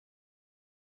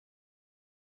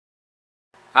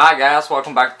Hi guys,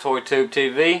 welcome back to ToyTube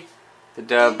TV. The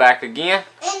Dub back again.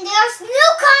 And there's new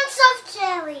kinds of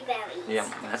jelly berries. Yep,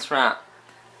 that's right.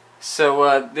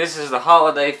 So this is the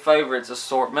holiday favorites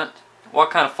assortment.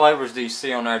 What kind of flavors do you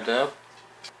see on there, Dub?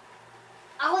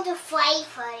 All the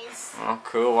flavors. Oh,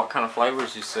 cool. What kind of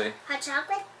flavors do you see? Hot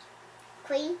chocolate,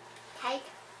 cream, cake,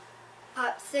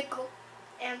 popsicle,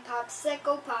 and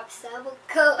popsicle, popsicle,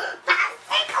 popsicle,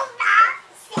 popsicle.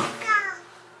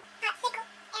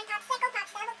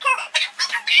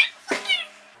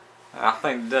 I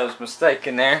think Dub's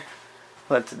mistaken there.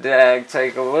 Let the dag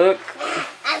take a look.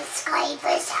 And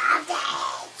scrapers of the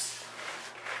eggs.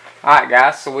 Alright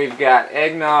guys, so we've got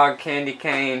eggnog, candy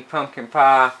cane, pumpkin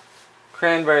pie,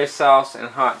 cranberry sauce, and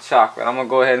hot chocolate. I'm going to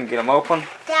go ahead and get them open.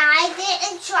 I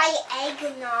didn't try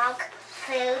eggnog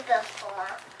food before.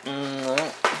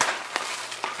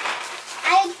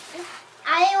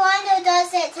 I wonder,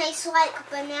 does it taste like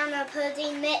banana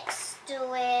pudding mixed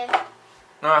with...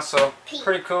 Alright, so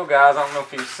pretty cool guys. I don't know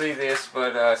if you can see this,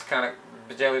 but it's kind of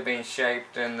jelly bean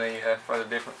shaped in the for the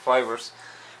different flavors.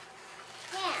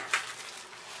 Yeah.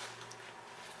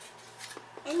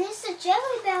 And it's the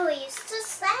jelly belly. It's the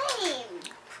same.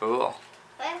 Cool.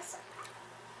 Where's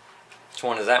Which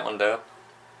one is that one, Dub?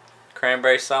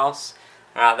 Cranberry sauce?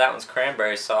 Alright, that one's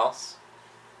cranberry sauce.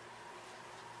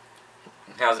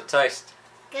 How's it taste?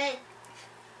 good?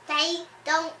 They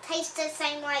don't taste the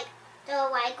same like the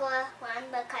regular one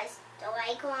because the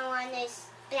regular one is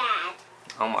bad.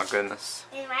 Oh my goodness.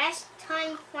 And last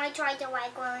time when I tried the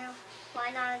regular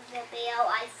one on the video,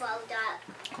 I throwed up.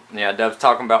 Yeah, Dub's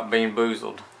talking about being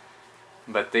boozled.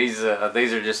 But these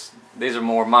are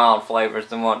more mild flavors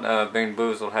than what Bean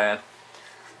Boozled had.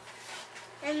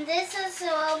 And this is a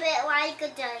little bit like the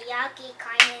yucky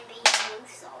kind of Bean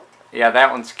Boozled. Yeah,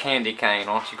 that one's candy cane.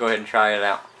 Why don't you go ahead and try it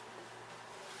out?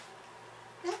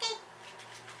 Okay.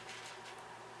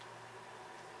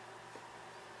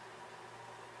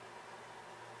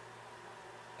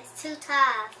 It's too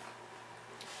tough.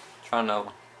 Try another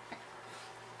one.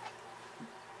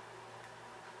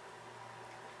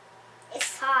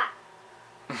 It's hot.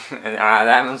 Alright,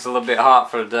 that one's a little bit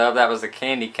hot for the Dub. That was the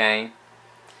candy cane.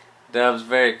 Dub's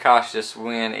very cautious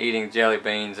when eating jelly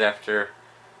beans after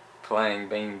playing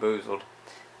Bean Boozled.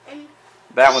 And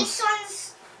That these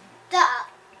ones, the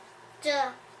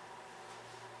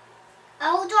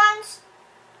old ones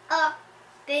are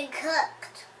been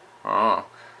cooked. Oh.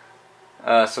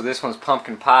 So this one's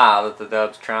pumpkin pie that the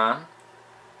Dub's trying.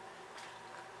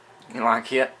 You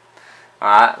like it?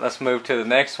 Alright, let's move to the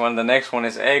next one. The next one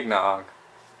is eggnog.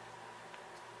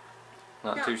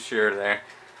 Not too sure there.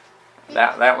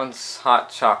 That one's hot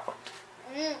chocolate.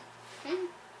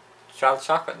 Try the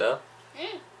chocolate, Dub.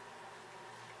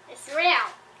 It's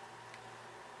real.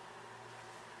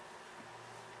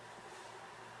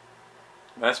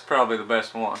 That's probably the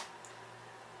best one.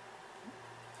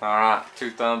 Alright,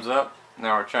 2 thumbs up.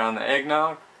 Now we're trying the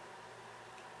eggnog.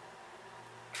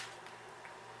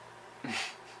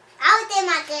 All of them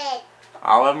are good.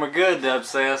 All of them are good, Dub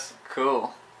says.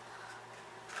 Cool.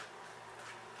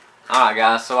 Alright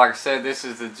guys, so like I said, this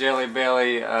is the Jelly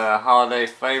Belly holiday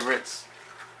favorites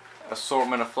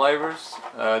assortment of flavors.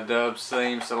 Dub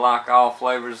seems to like all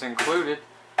flavors included,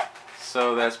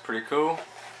 so that's pretty cool.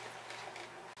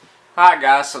 Alright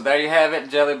guys, so there you have it,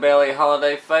 Jelly Belly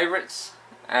holiday favorites.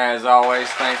 As always,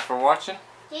 thanks for watching.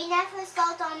 You never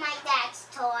stole all my dad's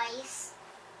toys.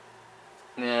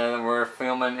 Yeah, we're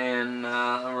filming in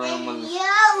a room And with...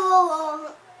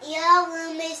 your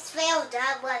room is filled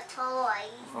up with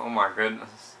toys. Oh my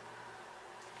goodness.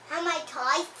 How many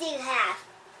toys do you have?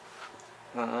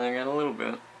 I got a little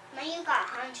bit. Man, you got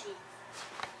hundreds.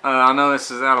 I know this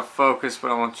is out of focus,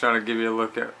 but I want to try to give you a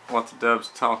look at what the Dub's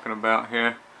talking about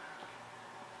here.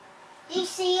 You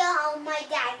see all my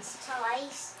dad's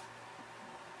toys?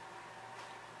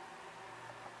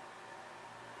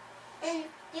 And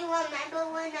you remember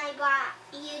when I bought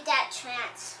you that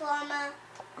transformer?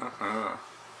 Uh-huh.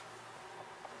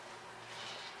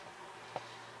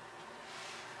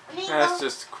 I That's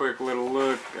just a quick little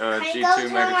look. Can I G2 go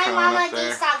to my Megatron mama? up there.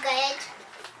 These are good.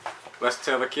 Let's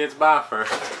tell the kids bye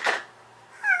first.